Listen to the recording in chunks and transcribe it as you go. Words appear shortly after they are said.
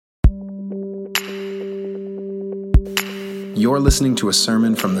You're listening to a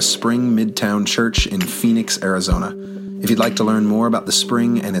sermon from the Spring Midtown Church in Phoenix, Arizona. If you'd like to learn more about the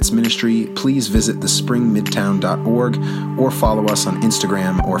Spring and its ministry, please visit thespringmidtown.org or follow us on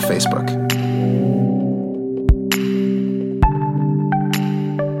Instagram or Facebook.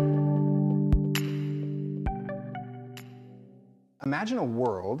 Imagine a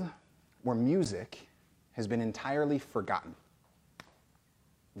world where music has been entirely forgotten.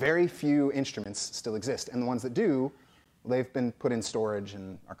 Very few instruments still exist, and the ones that do, they've been put in storage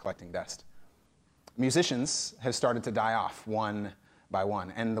and are collecting dust. Musicians have started to die off one by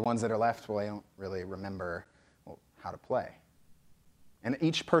one, and the ones that are left, well, they don't really remember how to play. And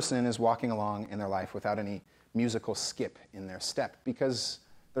each person is walking along in their life without any musical skip in their step because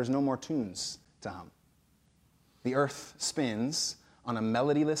there's no more tunes to hum. The earth spins on a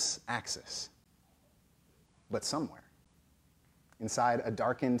melodyless axis, but somewhere, inside a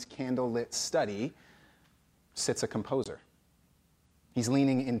darkened, candle-lit study, sits a composer. He's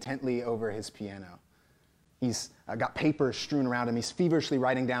leaning intently over his piano. He's got papers strewn around him. He's feverishly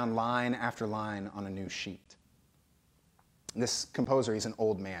writing down line after line on a new sheet. This composer, he's an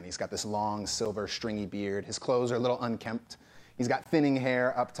old man. He's got this long, silver, stringy beard. His clothes are a little unkempt. He's got thinning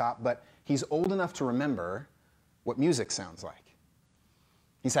hair up top, but he's old enough to remember what music sounds like.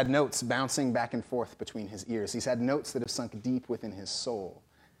 He's had notes bouncing back and forth between his ears. He's had notes that have sunk deep within his soul.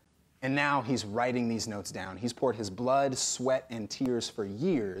 And now he's writing these notes down. He's poured his blood, sweat, and tears for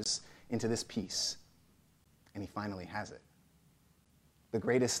years into this piece. And he finally has it. The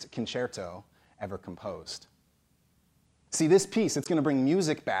greatest concerto ever composed. See, this piece, it's going to bring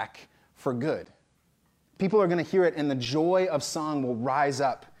music back for good. People are going to hear it, and the joy of song will rise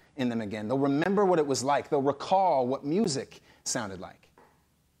up in them again. They'll remember what it was like. They'll recall what music sounded like.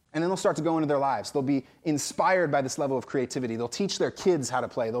 And then they'll start to go into their lives. They'll be inspired by this level of creativity. They'll teach their kids how to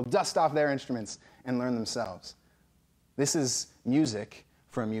play. They'll dust off their instruments and learn themselves. This is music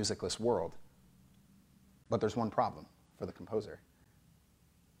for a musicless world. But there's one problem for the composer.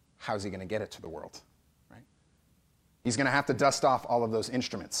 How's he going to get it to the world? Right? He's going to have to dust off all of those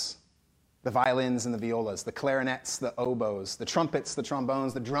instruments. The violins and the violas, the clarinets, the oboes, the trumpets, the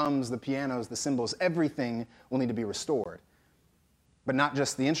trombones, the drums, the pianos, the cymbals. Everything will need to be restored. But not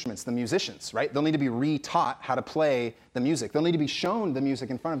just the instruments, the musicians, right? They'll need to be re-taught how to play the music. They'll need to be shown the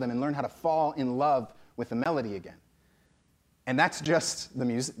music in front of them and learn how to fall in love with the melody again. And that's just the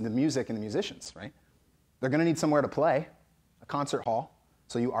music and the musicians, right? They're going to need somewhere to play, a concert hall.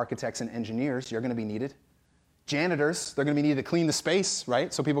 So you architects and engineers, you're going to be needed. Janitors, they're going to be needed to clean the space,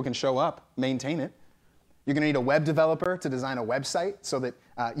 right? So people can show up, maintain it. You're going to need a web developer to design a website so that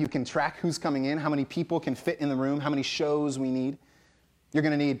you can track who's coming in, how many people can fit in the room, how many shows we need. You're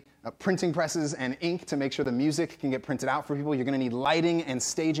going to need printing presses and ink to make sure the music can get printed out for people. You're going to need lighting and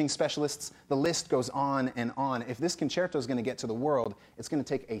staging specialists. The list goes on and on. If this concerto is going to get to the world, it's going to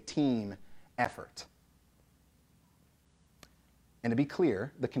take a team effort. And to be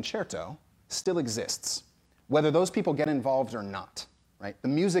clear, the concerto still exists, whether those people get involved or not. Right? The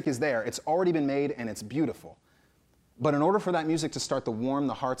music is there. It's already been made, and it's beautiful. But in order for that music to start to warm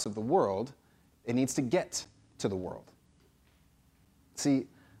the hearts of the world, it needs to get to the world. See,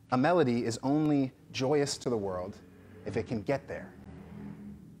 a melody is only joyous to the world if it can get there.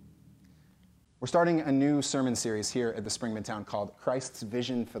 We're starting a new sermon series here at the Spring Midtown called Christ's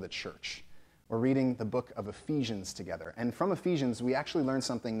Vision for the Church. We're reading the book of Ephesians together. And from Ephesians, we actually learn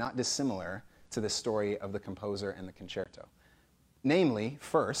something not dissimilar to this story of the composer and the concerto. Namely,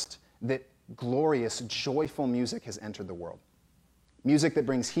 first, that glorious, joyful music has entered the world. Music that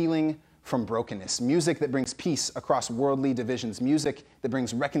brings healing from brokenness, music that brings peace across worldly divisions, music that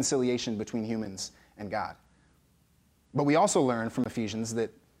brings reconciliation between humans and God. But we also learn from Ephesians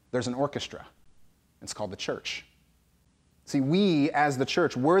that there's an orchestra. It's called the church. See, we as the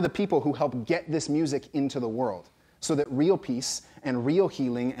church, we're the people who help get this music into the world so that real peace and real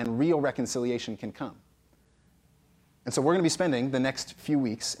healing and real reconciliation can come. And so we're going to be spending the next few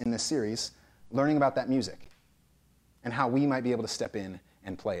weeks in this series learning about that music and how we might be able to step in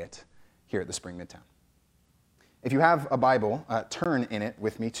and play it here at the Spring Midtown. If you have a Bible, turn in it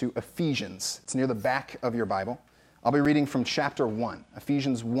with me to Ephesians. It's near the back of your Bible. I'll be reading from chapter 1,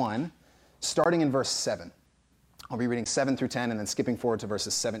 Ephesians 1, starting in verse 7. I'll be reading 7 through 10 and then skipping forward to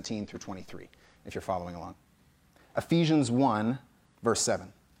verses 17 through 23, if you're following along. Ephesians 1, verse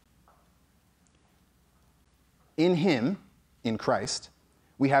 7. In him, in Christ,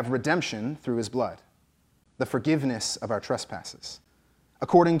 we have redemption through his blood, the forgiveness of our trespasses,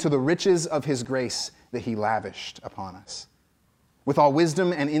 according to the riches of his grace that he lavished upon us. With all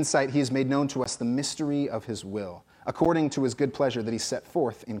wisdom and insight, he has made known to us the mystery of his will, according to his good pleasure that he set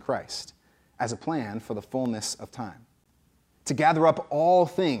forth in Christ, as a plan for the fullness of time, to gather up all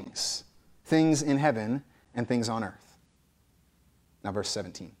things, things in heaven and things on earth. Now verse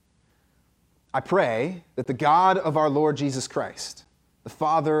 17. I pray that the God of our Lord Jesus Christ, the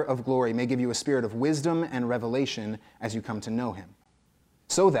Father of glory, may give you a spirit of wisdom and revelation as you come to know him,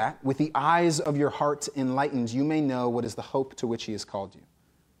 so that with the eyes of your heart enlightened, you may know what is the hope to which he has called you,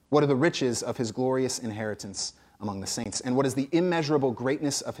 what are the riches of his glorious inheritance among the saints, and what is the immeasurable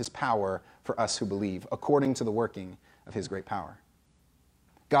greatness of his power for us who believe, according to the working of his great power.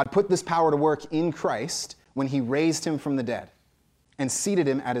 God put this power to work in Christ when he raised him from the dead and seated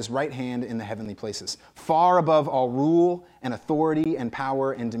him at his right hand in the heavenly places, far above all rule and authority and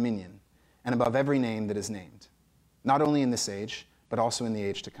power and dominion, and above every name that is named, not only in this age, but also in the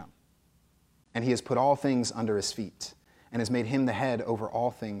age to come. And he has put all things under his feet, and has made him the head over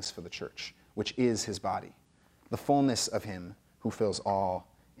all things for the church, which is his body, the fullness of him who fills all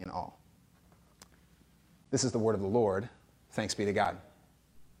in all. This is the word of the Lord. Thanks be to God.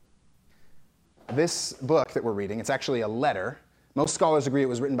 This book that we're reading, it's actually a letter. Most scholars agree it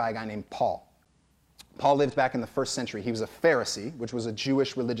was written by a guy named Paul. Paul lived back in the first century. He was a Pharisee, which was a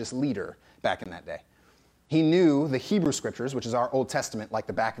Jewish religious leader back in that day. He knew the Hebrew scriptures, which is our Old Testament, like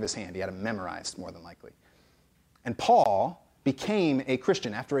the back of his hand. He had them memorized, more than likely. And Paul became a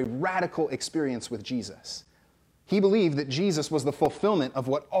Christian after a radical experience with Jesus. He believed that Jesus was the fulfillment of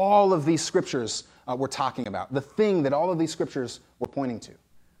what all of these scriptures were talking about, the thing that all of these scriptures were pointing to.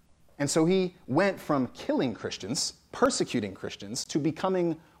 And so he went from killing Christians, persecuting Christians, to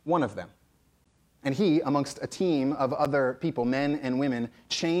becoming one of them. And he, amongst a team of other people, men and women,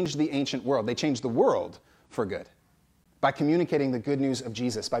 changed the ancient world. They changed the world for good by communicating the good news of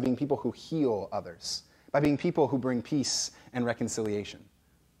Jesus, by being people who heal others, by being people who bring peace and reconciliation.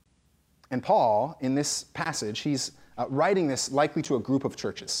 And Paul, in this passage, he's writing this likely to a group of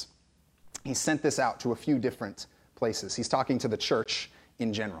churches. He sent this out to a few different places. He's talking to the church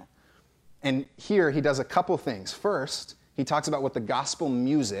in general. And here he does a couple things. First, he talks about what the gospel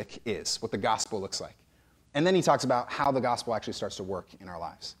music is, what the gospel looks like. And then he talks about how the gospel actually starts to work in our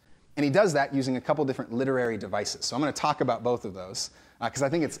lives. And he does that using a couple different literary devices. So I'm going to talk about both of those because I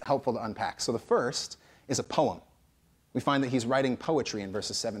think it's helpful to unpack. So the first is a poem. We find that he's writing poetry in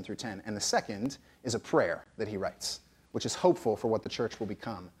verses 7 through 10. And the second is a prayer that he writes, which is hopeful for what the church will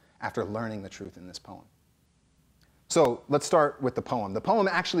become after learning the truth in this poem. So let's start with the poem. The poem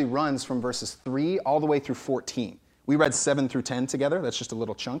actually runs from verses 3 all the way through 14. We read 7 through 10 together. That's just a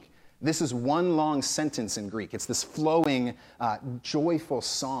little chunk. This is one long sentence in Greek. It's this flowing, joyful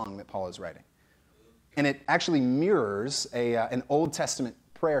song that Paul is writing. And it actually mirrors an Old Testament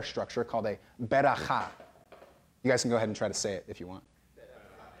prayer structure called a beracha. You guys can go ahead and try to say it if you want.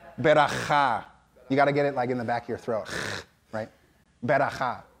 Beracha. You got to get it like in the back of your throat, right?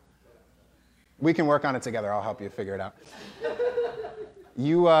 Beracha. We can work on it together. I'll help you figure it out.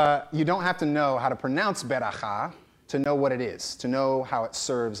 You don't have to know how to pronounce beracha to know what it is, to know how it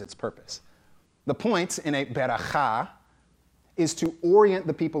serves its purpose. The point in a beracha is to orient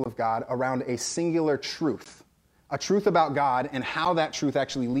the people of God around a singular truth, a truth about God and how that truth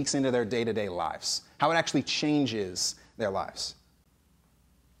actually leaks into their day-to-day lives, how it actually changes their lives.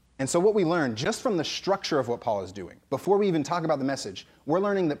 And so what we learn just from the structure of what Paul is doing, before we even talk about the message, we're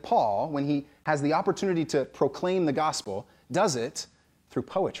learning that Paul, when he has the opportunity to proclaim the gospel, does it through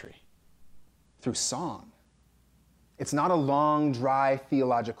poetry, through song. It's not a long, dry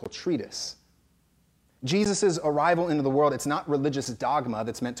theological treatise. Jesus' arrival into the world, it's not religious dogma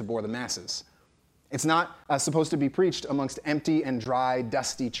that's meant to bore the masses. It's not supposed to be preached amongst empty and dry,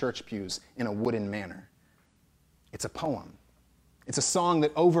 dusty church pews in a wooden manner. It's a poem. It's a song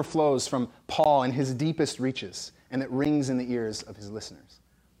that overflows from Paul in his deepest reaches and that rings in the ears of his listeners.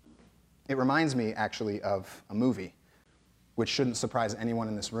 It reminds me, actually, of a movie, which shouldn't surprise anyone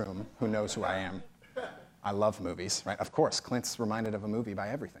in this room who knows who I am. I love movies, right? Of course, Clint's reminded of a movie by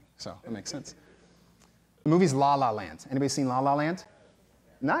everything, so it makes sense. The movie's La La Land. Anybody seen La La Land?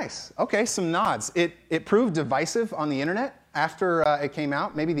 Nice. Okay, some nods. It proved divisive on the internet after it came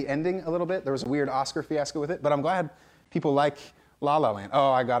out. Maybe the ending a little bit. There was a weird Oscar fiasco with it, but I'm glad people like La La Land.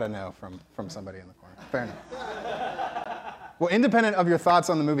 Oh, I got a no from somebody in the corner. Fair enough. Well, independent of your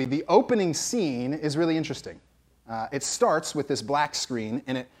thoughts on the movie, the opening scene is really interesting. It starts with this black screen,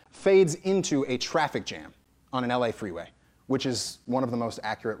 and it fades into a traffic jam on an LA freeway, which is one of the most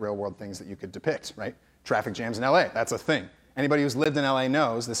accurate real-world things that you could depict, right? Traffic jams in LA, that's a thing. Anybody who's lived in LA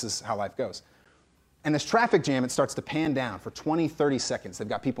knows this is how life goes. And this traffic jam, it starts to pan down for 20, 30 seconds. They've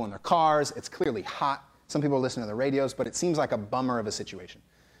got people in their cars. It's clearly hot. Some people listen to the radios, but it seems like a bummer of a situation.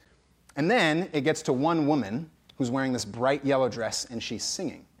 And then it gets to one woman who's wearing this bright yellow dress, and she's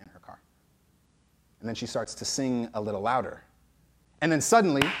singing in her car. And then she starts to sing a little louder And then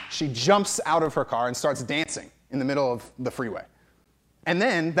suddenly, she jumps out of her car and starts dancing in the middle of the freeway. And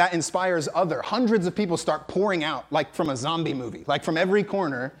then that inspires hundreds of people start pouring out, like from a zombie movie. Like from every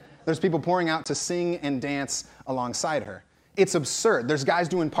corner, there's people pouring out to sing and dance alongside her. It's absurd. There's guys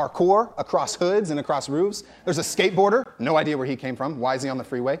doing parkour across hoods and across roofs. There's a skateboarder. No idea where he came from. Why is he on the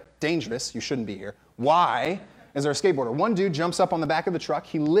freeway? Dangerous. You shouldn't be here. Why is there a skateboarder? One dude jumps up on the back of the truck.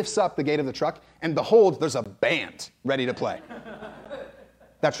 He lifts up the gate of the truck, and behold, there's a band ready to play.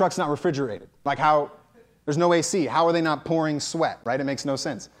 That truck's not refrigerated. Like there's no AC. How are they not pouring sweat, right? It makes no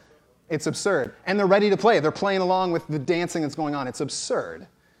sense. It's absurd. And they're ready to play. They're playing along with the dancing that's going on. It's absurd.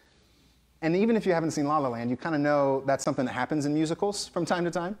 And even if you haven't seen La La Land, you kind of know that's something that happens in musicals from time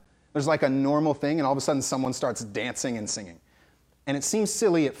to time. There's like a normal thing, and all of a sudden someone starts dancing and singing. And it seems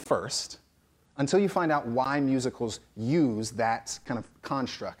silly at first until you find out why musicals use that kind of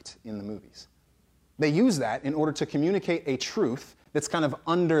construct in the movies. They use that in order to communicate a truth that's kind of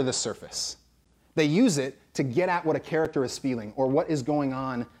under the surface. They use it to get at what a character is feeling or what is going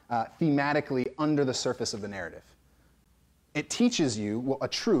on thematically under the surface of the narrative. It teaches you a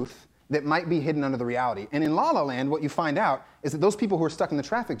truth that might be hidden under the reality. And in La La Land, what you find out is that those people who are stuck in the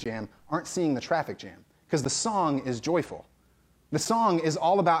traffic jam aren't seeing the traffic jam because the song is joyful. The song is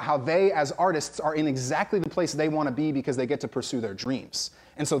all about how they, as artists, are in exactly the place they want to be because they get to pursue their dreams.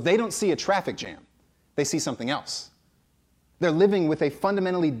 And so they don't see a traffic jam. They see something else. They're living with a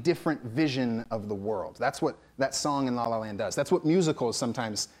fundamentally different vision of the world. That's what that song in La La Land does. That's what musicals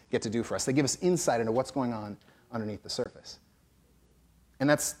sometimes get to do for us. They give us insight into what's going on underneath the surface. And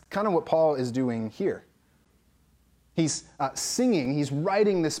that's kind of what Paul is doing here. He's singing, he's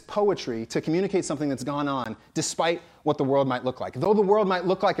writing this poetry to communicate something that's gone on despite what the world might look like. Though the world might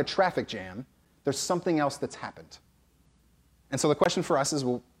look like a traffic jam, there's something else that's happened. And so the question for us is,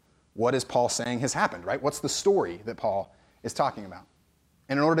 well, what is Paul saying has happened, right? What's the story that Paul is talking about?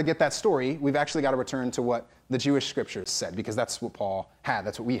 And in order to get that story, we've actually got to return to what the Jewish scriptures said, because that's what Paul had,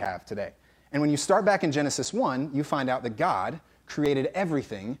 that's what we have today. And when you start back in Genesis 1, you find out that God created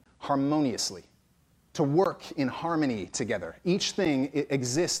everything harmoniously, to work in harmony together. Each thing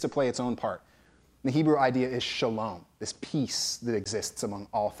exists to play its own part. The Hebrew idea is shalom, this peace that exists among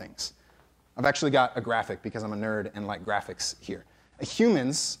all things. I've actually got a graphic because I'm a nerd and like graphics here.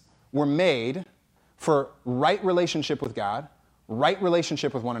 Humans were made for right relationship with God, right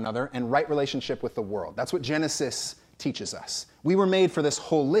relationship with one another, and right relationship with the world. That's what Genesis teaches us. We were made for this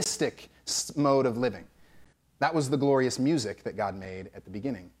holistic mode of living. That was the glorious music that God made at the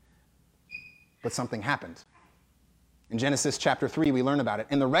beginning. But something happened. In Genesis chapter 3, we learn about it.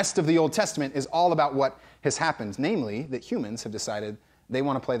 And the rest of the Old Testament is all about what has happened, namely that humans have decided they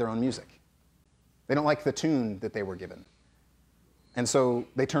want to play their own music. They don't like the tune that they were given. And so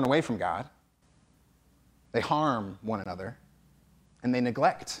they turn away from God, they harm one another, and they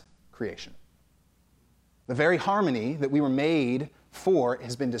neglect creation. The very harmony that we were made for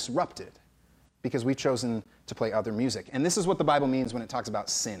has been disrupted because we've chosen to play other music. And this is what the Bible means when it talks about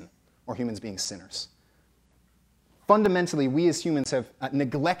sin, or humans being sinners. Fundamentally, we as humans have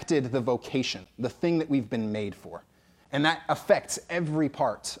neglected the vocation, the thing that we've been made for. And that affects every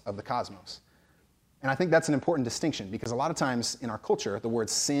part of the cosmos. And I think that's an important distinction because a lot of times in our culture, the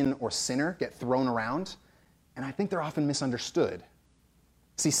words sin or sinner get thrown around, and I think they're often misunderstood.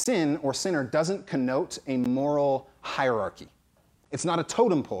 See, sin or sinner doesn't connote a moral hierarchy. It's not a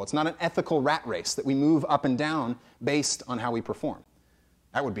totem pole. It's not an ethical rat race that we move up and down based on how we perform.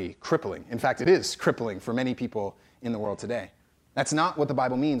 That would be crippling. In fact, it is crippling for many people in the world today. That's not what the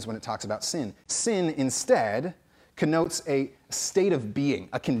Bible means when it talks about sin. Sin, instead, connotes a state of being,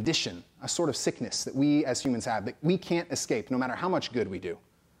 a condition, a sort of sickness that we as humans have that we can't escape no matter how much good we do.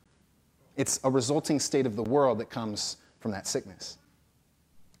 It's a resulting state of the world that comes from that sickness.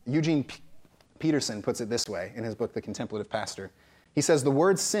 Eugene Peterson puts it this way in his book, The Contemplative Pastor. He says, the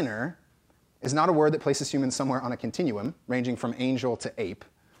word sinner is not a word that places humans somewhere on a continuum, ranging from angel to ape,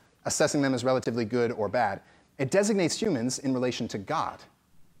 assessing them as relatively good or bad. It designates humans in relation to God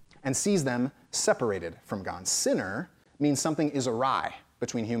and sees them separated from God. Sinner means something is awry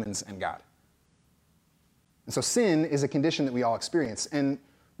between humans and God. And so sin is a condition that we all experience. And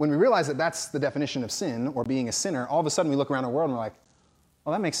when we realize that that's the definition of sin, or being a sinner, all of a sudden we look around our world and we're like,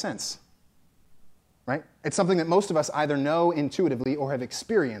 well, that makes sense. Right? It's something that most of us either know intuitively or have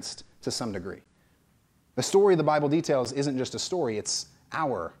experienced to some degree. The story the Bible details isn't just a story, it's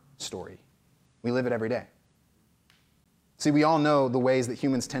our story. We live it every day. See, we all know the ways that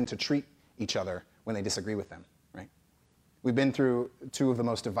humans tend to treat each other when they disagree with them, right? We've been through two of the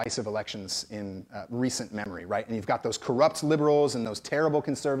most divisive elections in recent memory, right? And you've got those corrupt liberals and those terrible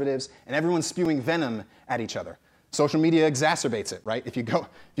conservatives, and everyone's spewing venom at each other. Social media exacerbates it, right? If you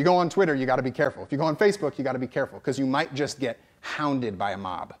go on Twitter, you got to be careful. If you go on Facebook, you got to be careful because you might just get hounded by a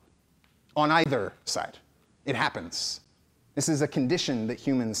mob on either side. It happens. This is a condition that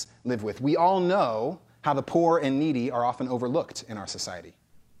humans live with. We all know how the poor and needy are often overlooked in our society.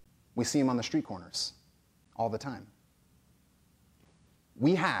 We see them on the street corners all the time.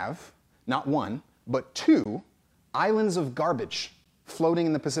 We have not one, but two islands of garbage floating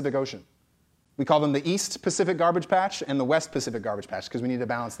in the Pacific Ocean. We call them the East Pacific Garbage Patch and the West Pacific Garbage Patch because we need to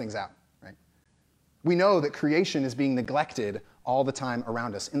balance things out, right? We know that creation is being neglected all the time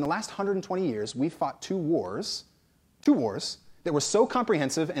around us. In the last 120 years, we've fought two wars that were so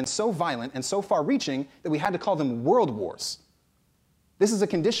comprehensive and so violent and so far-reaching that we had to call them world wars. This is a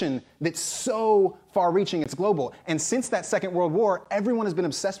condition that's so far-reaching, it's global. And since that Second World War, everyone has been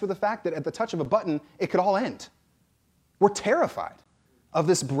obsessed with the fact that at the touch of a button, it could all end. We're terrified of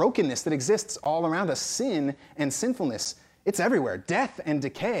this brokenness that exists all around us. Sin and sinfulness, it's everywhere. Death and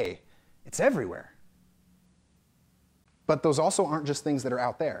decay, it's everywhere. But those also aren't just things that are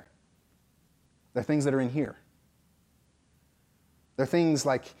out there. They're things that are in here. They're things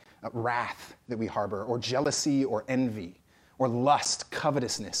like wrath that we harbor, or jealousy or envy, or lust,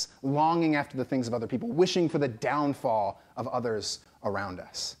 covetousness, longing after the things of other people, wishing for the downfall of others around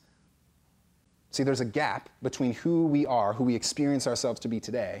us. See, there's a gap between who we are, who we experience ourselves to be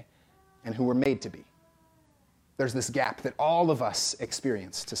today, and who we're made to be. There's this gap that all of us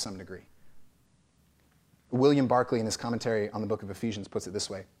experience to some degree. William Barclay, in his commentary on the book of Ephesians, puts it this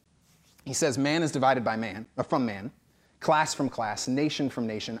way. He says, man is divided by man, from man, class from class, nation from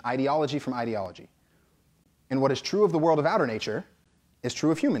nation, ideology from ideology. And what is true of the world of outer nature is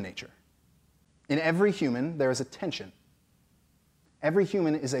true of human nature. In every human, there is a tension. Every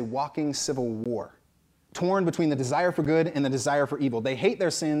human is a walking civil war, torn between the desire for good and the desire for evil. They hate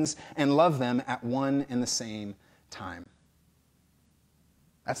their sins and love them at one and the same time.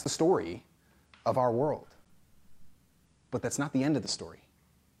 That's the story of our world. But that's not the end of the story.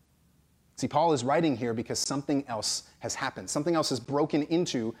 See, Paul is writing here because something else has happened. Something else has broken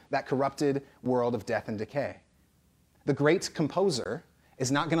into that corrupted world of death and decay. The great composer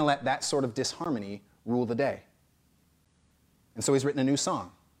is not going to let that sort of disharmony rule the day. And so he's written a new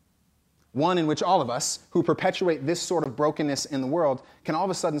song, one in which all of us who perpetuate this sort of brokenness in the world can all of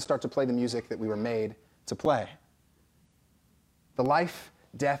a sudden start to play the music that we were made to play. The life,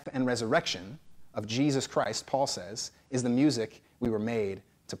 death, and resurrection of Jesus Christ, Paul says, is the music we were made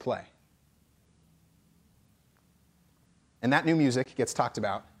to play. And that new music gets talked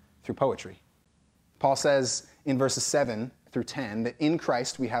about through poetry. Paul says in verses 7 through 10 that in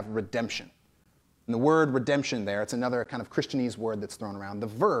Christ we have redemption. And the word redemption there, it's another kind of Christianese word that's thrown around. The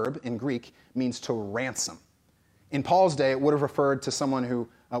verb in Greek means to ransom. In Paul's day, it would have referred to someone who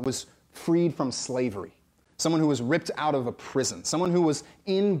was freed from slavery, someone who was ripped out of a prison, someone who was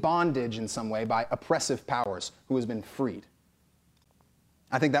in bondage in some way by oppressive powers, who has been freed.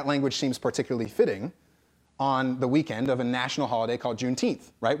 I think that language seems particularly fitting on the weekend of a national holiday called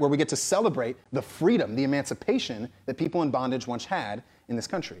Juneteenth, right? Where we get to celebrate the freedom, the emancipation that people in bondage once had in this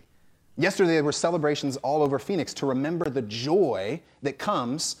country. Yesterday, there were celebrations all over Phoenix to remember the joy that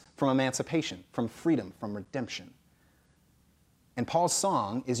comes from emancipation, from freedom, from redemption. And Paul's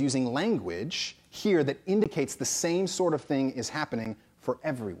song is using language here that indicates the same sort of thing is happening for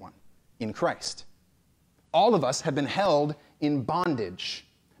everyone in Christ. All of us have been held in bondage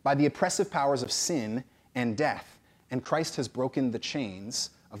by the oppressive powers of sin and death, and Christ has broken the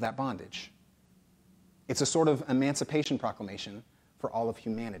chains of that bondage. It's a sort of emancipation proclamation for all of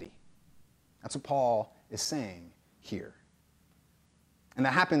humanity. That's what Paul is saying here. And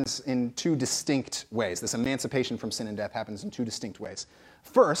that happens in two distinct ways. This emancipation from sin and death happens in two distinct ways.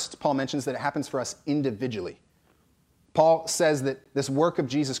 First, Paul mentions that it happens for us individually. Paul says that this work of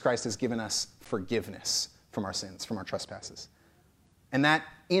Jesus Christ has given us forgiveness from our sins, from our trespasses. And that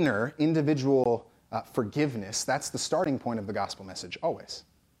inner, individual forgiveness, that's the starting point of the gospel message, always.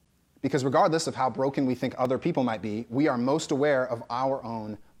 Because regardless of how broken we think other people might be, we are most aware of our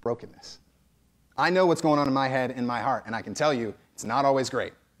own brokenness. I know what's going on in my head and my heart, and I can tell you it's not always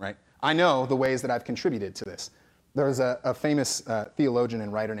great, right? I know the ways that I've contributed to this. There's a famous theologian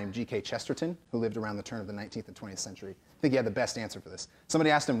and writer named G.K. Chesterton who lived around the turn of the 19th and 20th century. I think he had the best answer for this.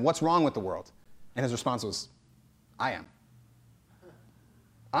 Somebody asked him, what's wrong with the world? And his response was, I am.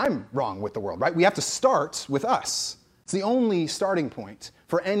 I'm wrong with the world, right? We have to start with us. It's the only starting point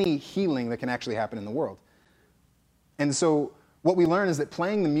for any healing that can actually happen in the world. And so what we learn is that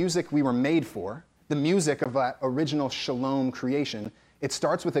playing the music we were made for, the music of that original shalom creation, it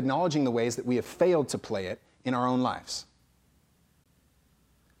starts with acknowledging the ways that we have failed to play it in our own lives.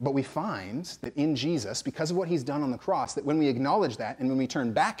 But we find that in Jesus, because of what he's done on the cross, that when we acknowledge that and when we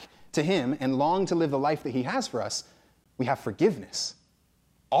turn back to him and long to live the life that he has for us, we have forgiveness.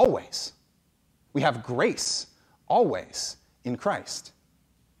 Always. We have grace. Always in Christ.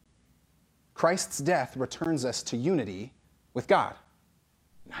 Christ's death returns us to unity with God.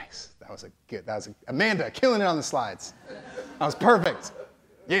 Nice. That was Amanda, killing it on the slides. That was perfect.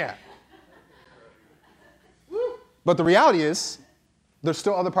 Yeah. But the reality is, there's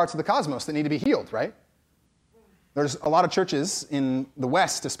still other parts of the cosmos that need to be healed, right? There's a lot of churches in the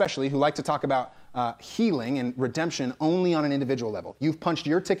West especially who like to talk about healing and redemption only on an individual level. You've punched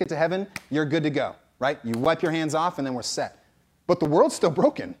your ticket to heaven, you're good to go, right? You wipe your hands off and then we're set. But the world's still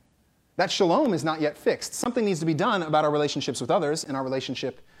broken. That shalom is not yet fixed. Something needs to be done about our relationships with others and our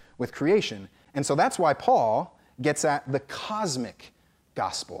relationship with creation. And so that's why Paul gets at the cosmic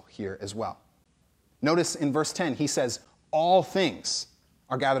gospel here as well. Notice in verse 10, he says, all things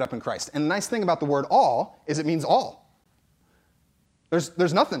are gathered up in Christ. And the nice thing about the word all is it means all.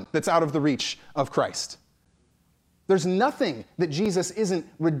 There's nothing that's out of the reach of Christ. There's nothing that Jesus isn't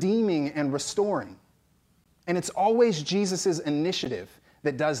redeeming and restoring. And it's always Jesus' initiative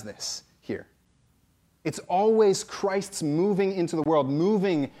that does this here. It's always Christ's moving into the world,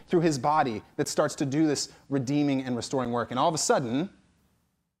 moving through his body that starts to do this redeeming and restoring work. And all of a sudden,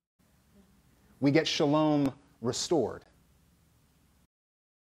 we get shalom restored.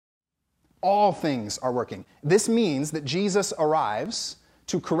 All things are working. This means that Jesus arrives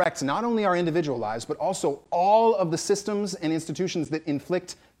to correct not only our individual lives, but also all of the systems and institutions that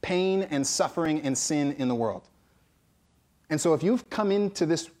inflict pain and suffering and sin in the world. And so if you've come into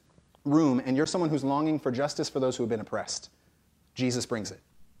this room and you're someone who's longing for justice for those who have been oppressed, Jesus brings it.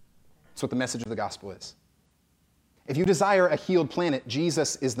 That's what the message of the gospel is. If you desire a healed planet,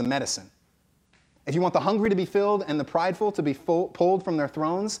 Jesus is the medicine. If you want the hungry to be filled and the prideful to be pulled from their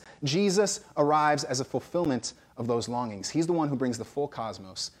thrones, Jesus arrives as a fulfillment of those longings. He's the one who brings the full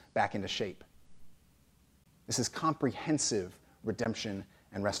cosmos back into shape. This is comprehensive redemption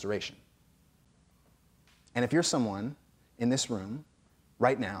and restoration. And if you're someone in this room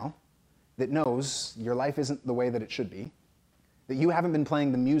right now that knows your life isn't the way that it should be, that you haven't been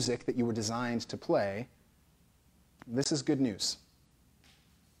playing the music that you were designed to play, this is good news.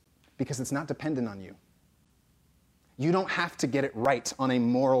 Because it's not dependent on you. You don't have to get it right on a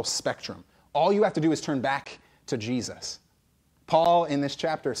moral spectrum. All you have to do is turn back to Jesus. Paul in this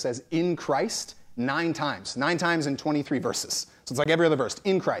chapter says, in Christ, 9 times. 9 times in 23 verses. So it's like every other verse.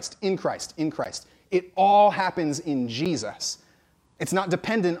 In Christ, in Christ, in Christ. It all happens in Jesus. It's not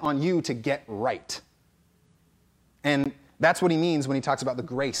dependent on you to get right. And that's what he means when he talks about the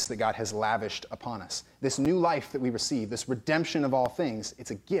grace that God has lavished upon us. This new life that we receive, this redemption of all things,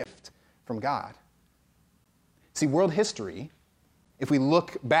 it's a gift from God. See, world history, if we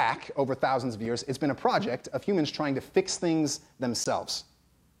look back over thousands of years, it's been a project of humans trying to fix things themselves.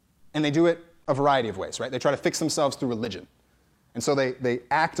 And they do it a variety of ways, right? They try to fix themselves through religion. And so they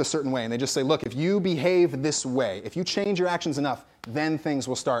act a certain way, and they just say, look, if you behave this way, if you change your actions enough, then things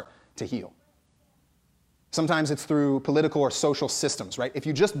will start to heal. Sometimes it's through political or social systems, right? If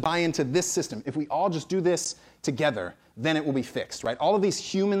you just buy into this system, if we all just do this together, then it will be fixed, right? All of these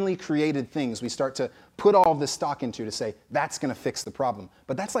humanly created things we start to put all of this stock into to say, that's going to fix the problem.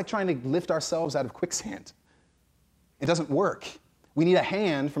 But that's like trying to lift ourselves out of quicksand. It doesn't work. We need a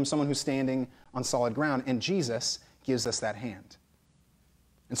hand from someone who's standing on solid ground, and Jesus gives us that hand.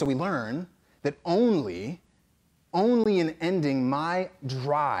 And so we learn that only in ending my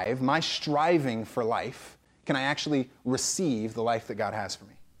drive, my striving for life, can I actually receive the life that God has for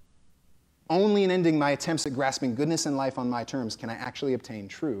me. Only in ending my attempts at grasping goodness and life on my terms can I actually obtain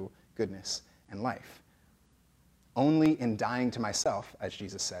true goodness and life. Only in dying to myself, as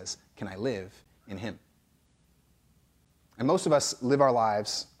Jesus says, can I live in him. And most of us live our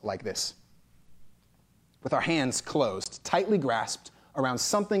lives like this, with our hands closed, tightly grasped around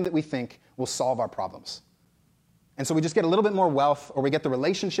something that we think will solve our problems. And so we just get a little bit more wealth, or we get the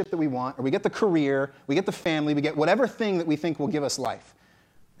relationship that we want, or we get the career, we get the family, we get whatever thing that we think will give us life.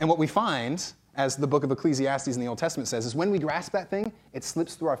 And what we find, as the book of Ecclesiastes in the Old Testament says, is when we grasp that thing, it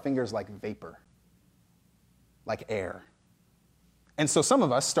slips through our fingers like vapor, like air. And so some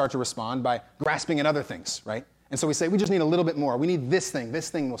of us start to respond by grasping at other things, right? And so we say, we just need a little bit more. We need this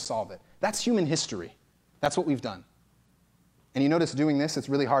thing will solve it. That's human history. That's what we've done. And you notice doing this, it's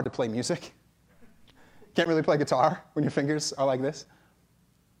really hard to play music. Can't really play guitar when your fingers are like this.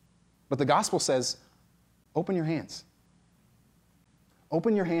 But the gospel says, open your hands.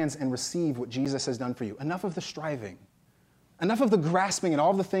 Open your hands and receive what Jesus has done for you. Enough of the striving. Enough of the grasping and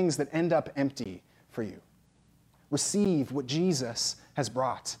all of the things that end up empty for you. receive what Jesus has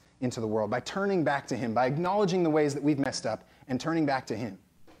brought into the world, by turning back to him, by acknowledging the ways that we've messed up and turning back to him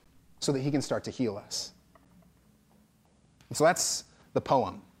so that he can start to heal us. And so that's the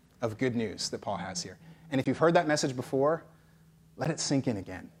poem of good news that Paul has here. And if you've heard that message before, let it sink in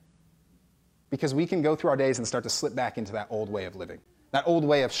again. Because we can go through our days and start to slip back into that old way of living, that old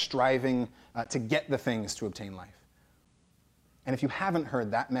way of striving to get the things to obtain life. And if you haven't heard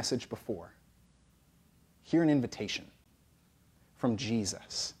that message before, hear an invitation from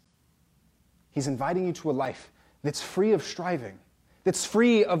Jesus. He's inviting you to a life that's free of striving, that's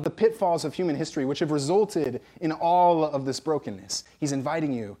free of the pitfalls of human history, which have resulted in all of this brokenness. He's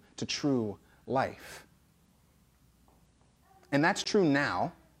inviting you to true life. And that's true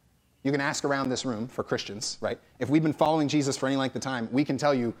now. You can ask around this room for Christians, right? If we've been following Jesus for any length of time, we can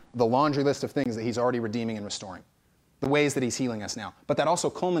tell you the laundry list of things that he's already redeeming and restoring, the ways that he's healing us now. But that also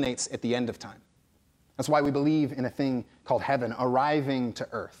culminates at the end of time. That's why we believe in a thing called heaven arriving to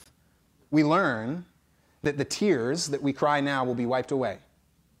earth. We learn that the tears that we cry now will be wiped away.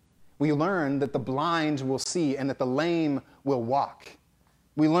 We learn that the blind will see and that the lame will walk.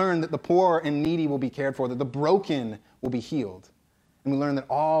 We learn that the poor and needy will be cared for, that the broken will be healed. And we learn that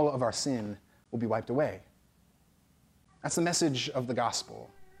all of our sin will be wiped away. That's the message of the gospel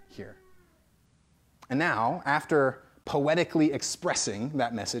here. And now, after poetically expressing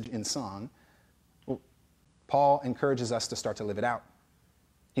that message in song, Paul encourages us to start to live it out.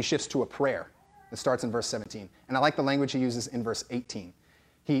 He shifts to a prayer that starts in verse 17. And I like the language he uses in verse 18.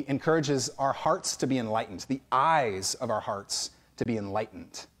 He encourages our hearts to be enlightened, the eyes of our hearts to be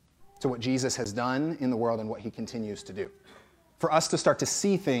enlightened to what Jesus has done in the world and what he continues to do. For us to start to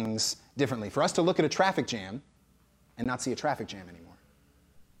see things differently, for us to look at a traffic jam and not see a traffic jam anymore.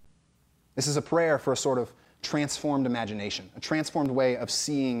 This is a prayer for a sort of transformed imagination, a transformed way of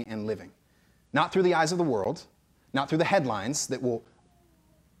seeing and living. Not through the eyes of the world, not through the headlines that will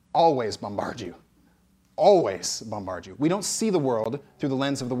always bombard you. Always bombard you. We don't see the world through the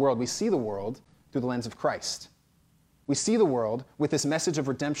lens of the world. We see the world through the lens of Christ. We see the world with this message of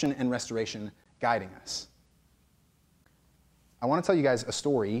redemption and restoration guiding us. I want to tell you guys a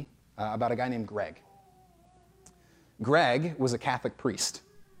story about a guy named Greg. Greg was a Catholic priest.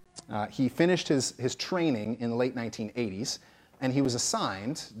 He finished his training in the late 1980s, and he was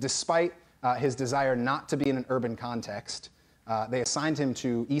assigned, despite his desire not to be in an urban context, they assigned him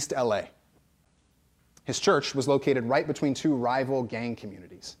to East LA. His church was located right between two rival gang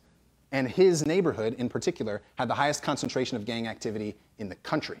communities. And his neighborhood, in particular, had the highest concentration of gang activity in the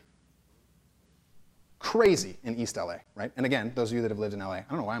country. Crazy in East LA, right? And again, those of you that have lived in LA, I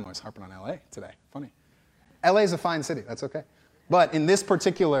don't know why I'm always harping on LA today. Funny. LA is a fine city, that's okay. But in this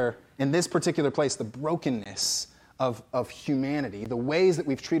particular place, the brokenness of humanity, the ways that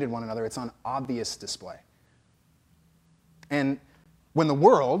we've treated one another, it's on obvious display. And when the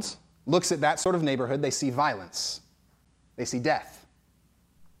world looks at that sort of neighborhood, they see violence. They see death.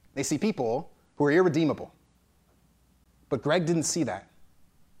 They see people who are irredeemable. But Greg didn't see that.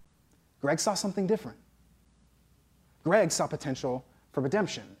 Greg saw something different. Greg saw potential for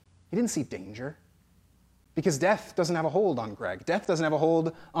redemption. He didn't see danger. Because death doesn't have a hold on Greg. Death doesn't have a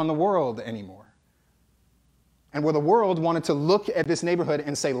hold on the world anymore. And where the world wanted to look at this neighborhood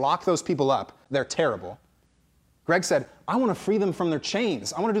and say, lock those people up, they're terrible, Greg said, I want to free them from their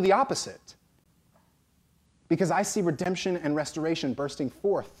chains. I want to do the opposite. Because I see redemption and restoration bursting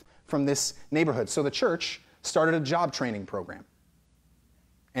forth from this neighborhood. So the church started a job training program.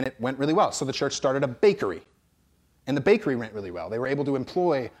 And it went really well. So the church started a bakery. And the bakery went really well. They were able to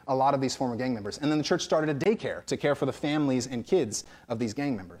employ a lot of these former gang members. And then the church started a daycare to care for the families and kids of these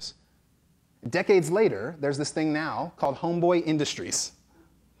gang members. Decades later, there's this thing now called Homeboy Industries,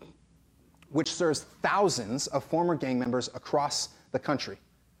 which serves thousands of former gang members across the country.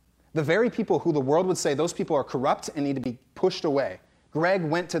 The very people who the world would say those people are corrupt and need to be pushed away. Greg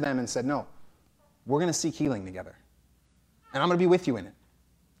went to them and said, no, we're going to seek healing together. And I'm going to be with you in it.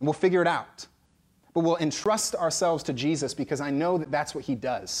 And we'll figure it out. But we'll entrust ourselves to Jesus because I know that that's what he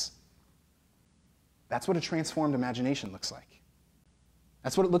does. That's what a transformed imagination looks like.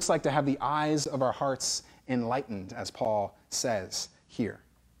 That's what it looks like to have the eyes of our hearts enlightened, as Paul says here.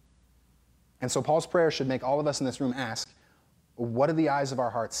 And so Paul's prayer should make all of us in this room ask, what do the eyes of our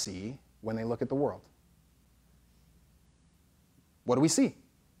hearts see when they look at the world? What do we see?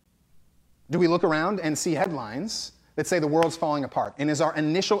 Do we look around and see headlines that say the world's falling apart? And is our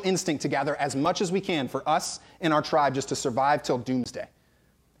initial instinct to gather as much as we can for us and our tribe just to survive till doomsday?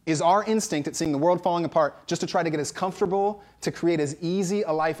 Is our instinct at seeing the world falling apart just to try to get as comfortable, to create as easy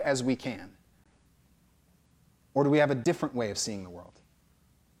a life as we can? Or do we have a different way of seeing the world?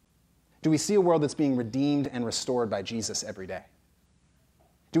 Do we see a world that's being redeemed and restored by Jesus every day?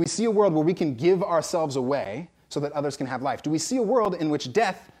 Do we see a world where we can give ourselves away so that others can have life? Do we see a world in which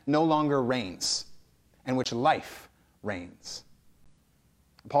death no longer reigns and which life reigns?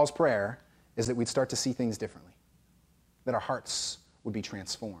 Paul's prayer is that we'd start to see things differently, that our hearts would be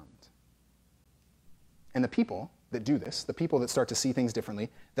transformed. And the people that do this, the people that start to see things differently,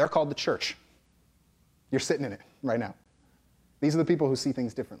 they're called the church. You're sitting in it right now. These are the people who see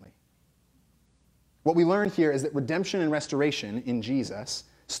things differently. What we learn here is that redemption and restoration in Jesus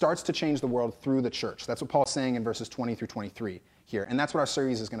starts to change the world through the church. That's what Paul's saying in verses 20 through 23 here. And that's what our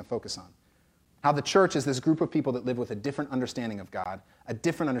series is going to focus on. How the church is this group of people that live with a different understanding of God, a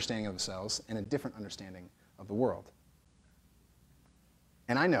different understanding of themselves, and a different understanding of the world.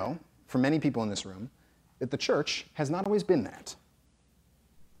 And I know, for many people in this room, that the church has not always been that.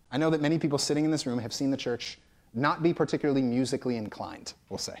 I know that many people sitting in this room have seen the church not be particularly musically inclined,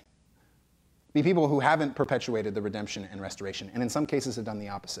 we'll say. Be people who haven't perpetuated the redemption and restoration, and in some cases have done the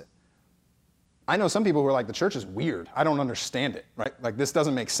opposite. I know some people who are like, the church is weird. I don't understand it, right? Like, this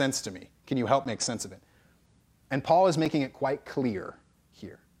doesn't make sense to me. Can you help make sense of it? And Paul is making it quite clear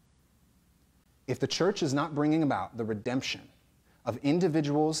here. If the church is not bringing about the redemption of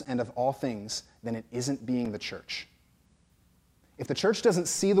individuals and of all things, then it isn't being the church. If the church doesn't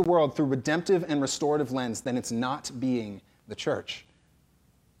see the world through redemptive and restorative lens, then it's not being the church.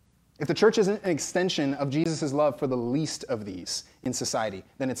 If the church isn't an extension of Jesus' love for the least of these in society,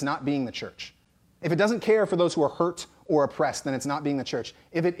 then it's not being the church. If it doesn't care for those who are hurt or oppressed, then it's not being the church.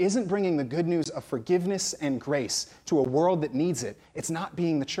 If it isn't bringing the good news of forgiveness and grace to a world that needs it, it's not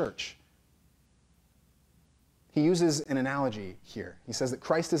being the church. He uses an analogy here. He says that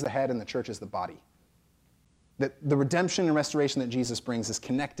Christ is the head and the church is the body. That the redemption and restoration that Jesus brings is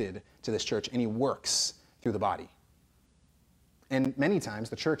connected to this church, and he works through the body. And many times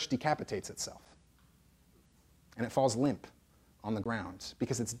the church decapitates itself. And it falls limp on the ground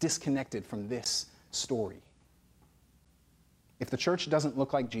because it's disconnected from this story. If the church doesn't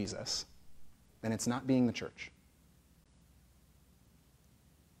look like Jesus, then it's not being the church.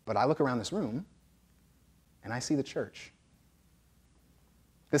 But I look around this room and I see the church.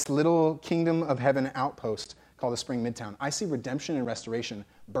 This little kingdom of heaven outpost called the Spring Midtown. I see redemption and restoration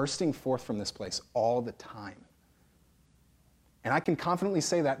bursting forth from this place all the time. And I can confidently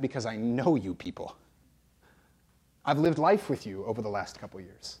say that because I know you people. I've lived life with you over the last couple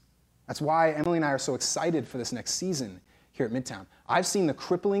years. That's why Emily and I are so excited for this next season here at Midtown. I've seen the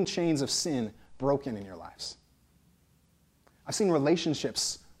crippling chains of sin broken in your lives. I've seen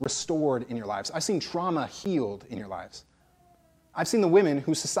relationships restored in your lives. I've seen trauma healed in your lives. I've seen the women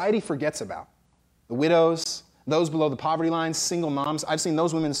who society forgets about, the widows, those below the poverty line, single moms. I've seen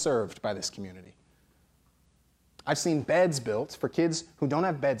those women served by this community. I've seen beds built for kids who don't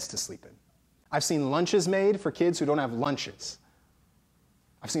have beds to sleep in. I've seen lunches made for kids who don't have lunches.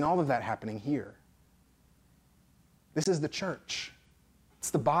 I've seen all of that happening here. This is the church. It's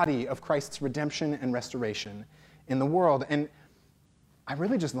the body of Christ's redemption and restoration in the world. And I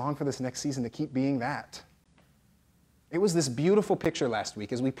really just long for this next season to keep being that. It was this beautiful picture last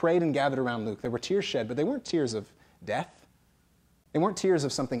week as we prayed and gathered around Luke. There were tears shed, but they weren't tears of death. They weren't tears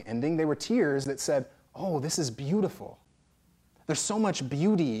of something ending. They were tears that said, oh, this is beautiful. There's so much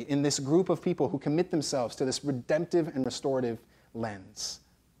beauty in this group of people who commit themselves to this redemptive and restorative lens.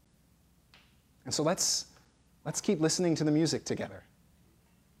 And so let's keep listening to the music together.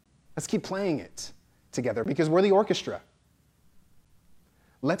 Let's keep playing it together because we're the orchestra.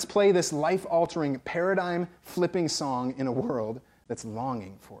 Let's play this life-altering, paradigm-flipping song in a world that's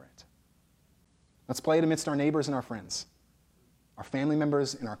longing for it. Let's play it amidst our neighbors and our friends, our family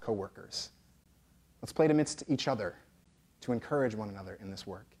members and our coworkers. Let's play it amidst each other to encourage one another in this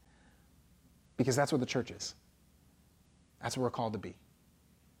work. Because that's what the church is. That's what we're called to be.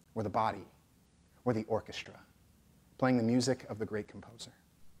 We're the body. We're the orchestra, playing the music of the great composer.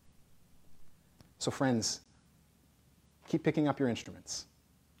 So friends, keep picking up your instruments.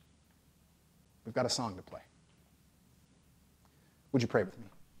 We've got a song to play. Would you pray with me?